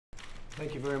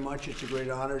Thank you very much. It's a great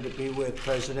honor to be with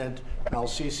President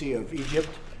Sisi of Egypt.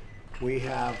 We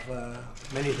have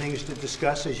many things to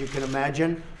discuss, as you can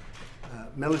imagine,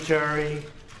 military,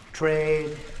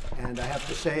 trade, and I have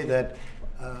to say that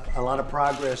a lot of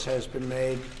progress has been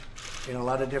made in a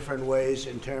lot of different ways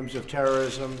in terms of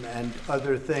terrorism and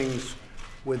other things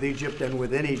with Egypt and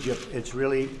within Egypt. It's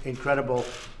really incredible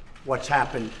what's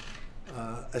happened,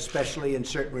 especially in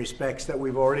certain respects that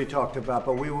we've already talked about.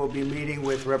 But we will be meeting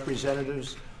with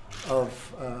representatives of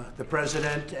the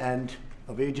president and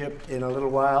of Egypt in a little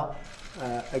while.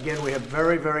 Again, we have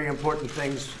very, very important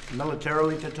things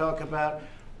militarily to talk about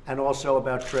and also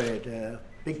about trade.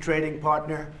 Big trading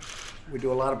partner. We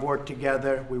do a lot of work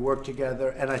together. We work together.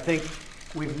 And I think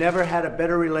we've never had a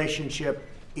better relationship,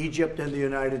 Egypt and the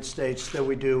United States, than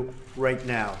we do right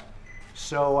now.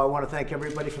 So I want to thank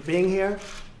everybody for being here.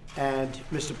 And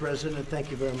Mr. President,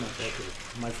 thank you very much. Thank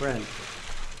you. My friend.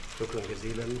 شكرا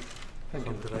جزيلا.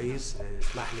 فخامة الرئيس،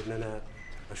 اسمح لي ان انا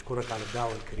اشكرك على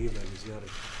الدعوة الكريمة لزيارة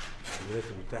الولايات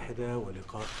المتحدة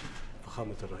ولقاء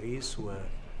فخامة الرئيس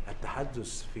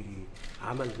والتحدث في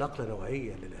عمل نقلة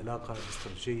نوعية للعلاقة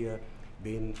الاستراتيجية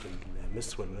بين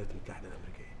مصر والولايات المتحدة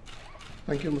الأمريكية.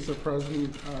 Thank you, Mr.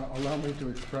 President. Allow me to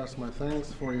express my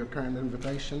thanks for your kind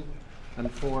invitation and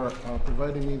for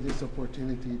providing me this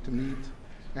opportunity to meet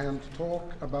and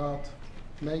talk about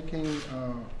making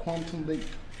a quantum leap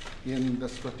in the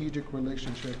strategic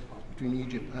relationship between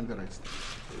Egypt and the United States.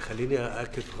 خليني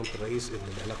أؤكد فخامة الرئيس إن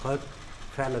العلاقات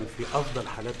فعلا في أفضل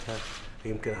حالاتها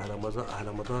يمكن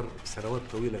على مدار سنوات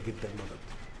طويلة جدا مضت.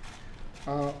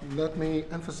 Let me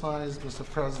emphasize, Mr.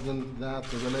 President, that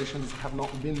the relations have not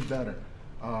been better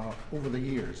over the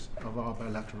years of our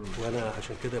bilateral relations. وأنا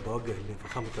عشان كده بوجه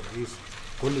لفخامة الرئيس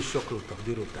كل الشكر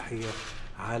والتقدير والتحية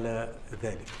على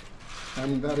ذلك.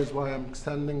 And that is why I'm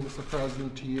extending, Mr.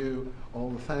 President, to you all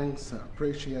the thanks,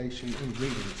 appreciation, and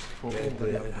greetings for all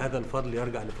the هذا الفضل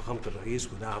يرجع لفخامة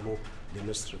الرئيس ودعمه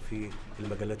لمصر في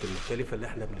المجالات المختلفة اللي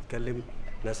احنا بنتكلم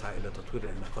نسعى إلى تطوير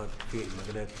العلاقات في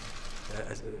المجالات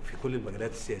في كل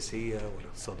المجالات السياسية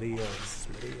والاقتصادية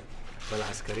والاستثمارية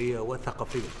والعسكرية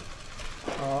والثقافية.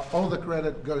 All the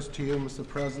credit goes to you, Mr.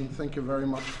 President. Thank you very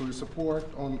much for your support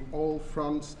on all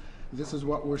fronts. This is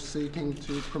what we're seeking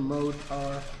to promote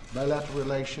our bilateral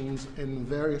relations in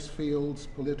various fields: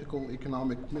 political,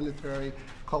 economic, military,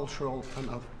 cultural, and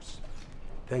others.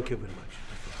 Thank you very much.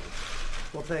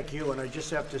 Well, thank you. And I just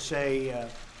have to say,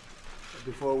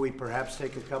 before we perhaps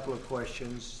take a couple of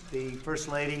questions, the First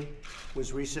Lady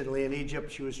was recently in Egypt.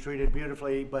 She was treated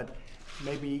beautifully, but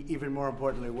maybe even more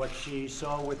importantly, what she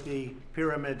saw with the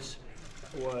pyramids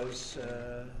was,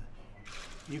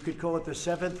 you could call it the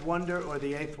seventh wonder or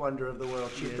the eighth wonder of the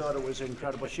world. She thought it was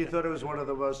incredible. She thought it was one of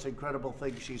the most incredible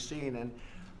things she's seen. And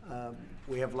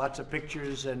we have lots of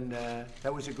pictures, and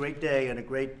that was a great day and a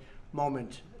great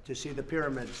moment to see the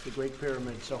pyramids, the Great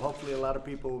Pyramids. So hopefully a lot of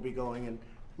people will be going and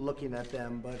looking at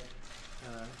them. But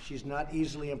she's not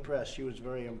easily impressed. She was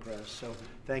very impressed. So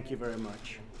thank you very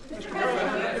much. Mr.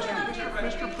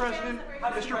 President, Go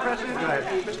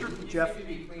ahead. Mr. Jeff.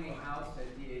 Be cleaning house at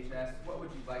DHS. What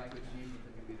would you like to achieve with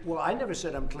the community? Well, I never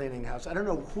said I'm cleaning house. I don't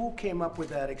know who came up with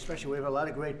that expression. We have a lot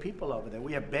of great people over there.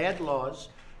 We have bad laws.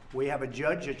 We have a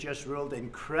judge that just ruled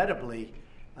incredibly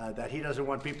that he doesn't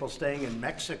want people staying in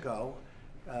Mexico.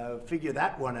 Figure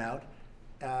that one out.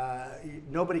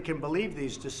 Nobody can believe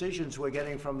these decisions we're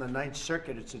getting from the Ninth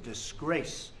Circuit. It's a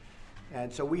disgrace.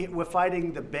 And so we're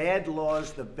fighting the bad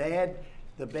laws, the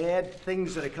bad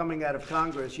things that are coming out of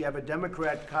Congress. You have a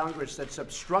Democrat Congress that's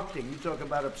obstructing. You talk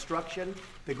about obstruction,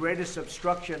 the greatest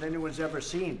obstruction anyone's ever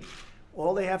seen.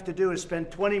 All they have to do is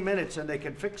spend 20 minutes and they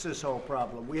can fix this whole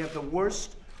problem. We have the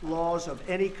worst laws of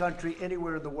any country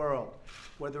anywhere in the world,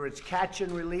 whether it's catch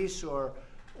and release or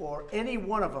any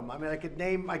one of them. I mean,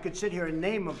 I could sit here and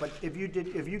name them, but if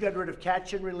you got rid of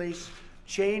catch and release,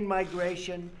 chain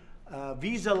migration,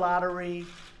 visa lottery,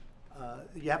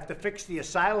 you have to fix the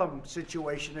asylum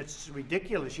situation. It's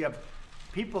ridiculous. You have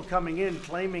people coming in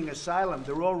claiming asylum.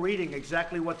 They're all reading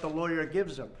exactly what the lawyer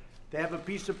gives them. They have a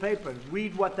piece of paper,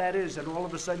 read what that is, and all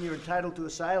of a sudden you're entitled to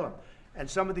asylum. And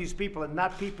some of these people are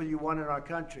not people you want in our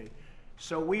country.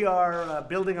 So we are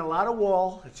building a lot of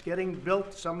wall. It's getting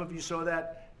built. Some of you saw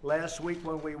that last week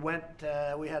when we went.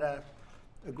 We had a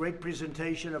great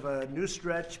presentation of a new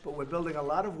stretch, but we're building a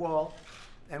lot of wall,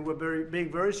 and we're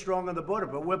being very strong on the border.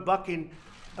 But we're bucking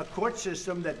a court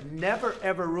system that never,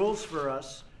 ever rules for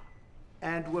us,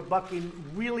 and we're bucking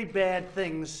really bad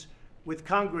things with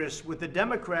Congress, with the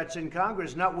Democrats in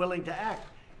Congress not willing to act.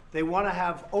 They want to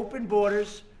have open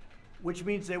borders, which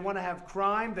means they want to have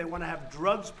crime, they want to have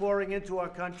drugs pouring into our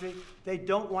country. They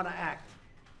don't want to act.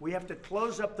 We have to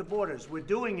close up the borders. We're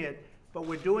doing it, but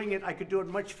we're doing it, I could do it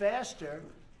much faster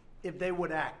if they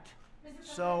would act.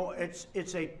 So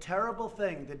it's a terrible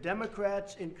thing. The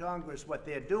Democrats in Congress, what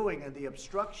they're doing and the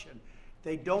obstruction,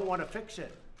 they don't want to fix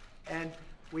it. And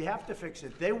we have to fix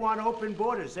it. They want open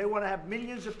borders. They want to have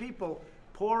millions of people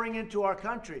pouring into our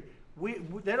country.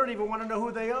 They don't even want to know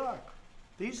who they are.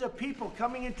 These are people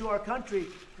coming into our country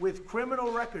with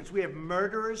criminal records. We have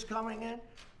murderers coming in.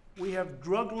 We have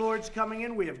drug lords coming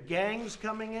in. We have gangs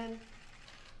coming in.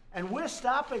 And we're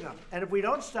stopping them. And if we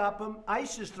don't stop them,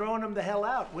 ICE is throwing them the hell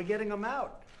out. We're getting them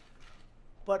out.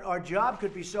 But our job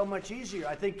could be so much easier.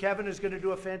 I think Kevin is going to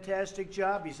do a fantastic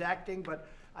job. He's acting, but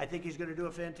I think he's going to do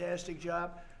a fantastic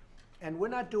job. And we're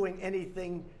not doing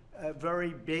anything very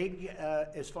big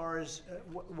as far as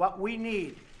what we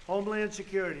need. Homeland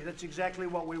security, that's exactly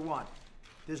what we want.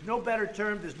 There's no better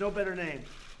term, there's no better name.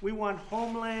 We want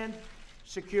Homeland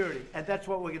security, and that's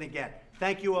what we're going to get.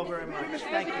 Thank you all very much.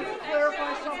 Thank you. Can you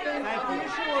clarify something? Thank The you.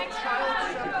 issue of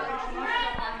child separation.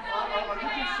 Are you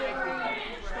considering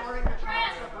starting the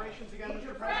child separations again,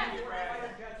 Mr. President?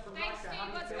 Thanks,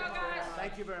 Steve. Let's go, guys.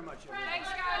 Thank you very much, everybody. Thanks,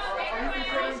 guys. Are you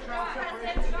considering child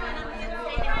separations again?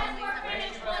 We're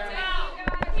finished. Let's go.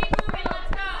 Keep moving. Let's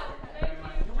go.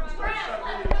 Press,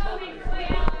 let's go.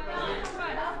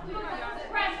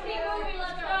 Press, keep moving.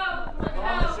 Let's go.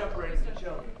 Obama Let's go. separated the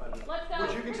children, by the way. Let's go.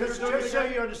 Would you consider Just doing it so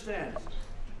again? you understand,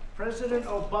 President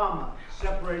Obama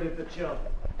separated the children.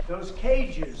 Those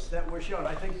cages that were shown,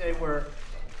 I think they were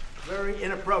very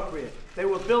inappropriate. They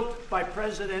were built by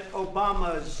President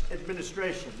Obama's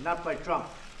administration, not by Trump.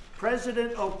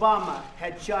 President Obama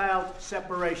had child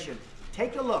separation.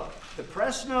 Take a look. The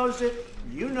press knows it.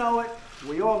 You know it.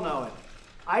 We all know it.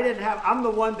 I'm the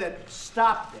one that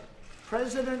stopped it.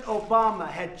 President Obama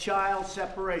had child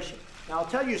separation. Now, I'll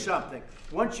tell you something.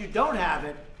 Once you don't have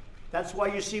it, that's why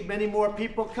you see many more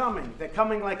people coming. They're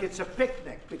coming like it's a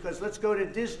picnic, because let's go to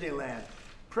Disneyland.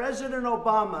 President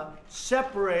Obama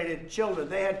separated children.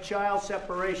 They had child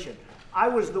separation. I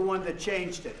was the one that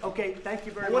changed it. Okay, thank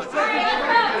you very much. Come on,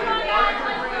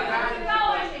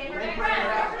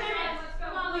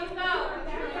 let's go.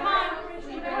 Come on.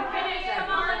 We're finished. Come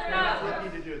on, let's We're not go.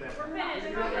 looking to do that. We're finished.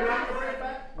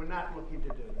 We're not looking to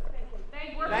do that.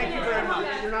 Thank you very much.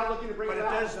 You're not looking to bring But it it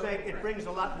up? does it brings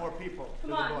a lot more people to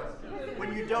the border.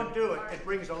 When you don't do it, it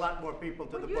brings a lot more people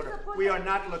to the border. We are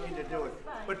not looking to do it.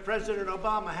 But President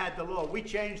Obama had the law. We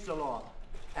changed the law.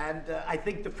 And I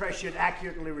think the press should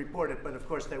accurately report it, but of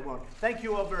course they won't. Thank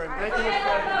you all very much. Let's go. Come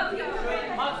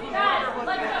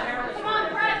on,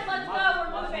 press. Let's go.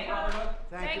 We're moving.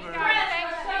 Thank you very Press. much.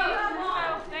 Thanks, so.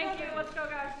 Thank you. Let's go,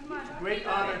 guys. Come on. Great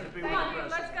honor to be with you, President.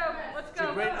 Let's go. Let's It's a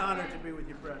go. great honor to be with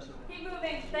you, President. Keep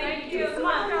moving. Thank you. Come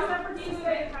on. Keep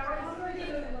moving.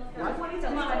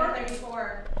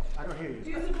 I don't hear Do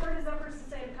you. you support his efforts to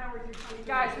stay in power through 20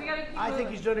 Guys, we gotta keep I think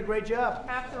moving. he's doing a great job.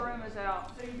 Half the room is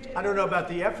out. I don't know about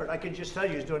the effort. I can just tell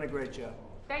you he's doing a great job.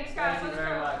 Thanks, guys.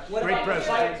 Let's go. Great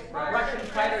president. Russian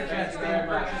fighter jets being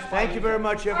purchased. Thank you very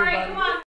much, All right, everybody. come on.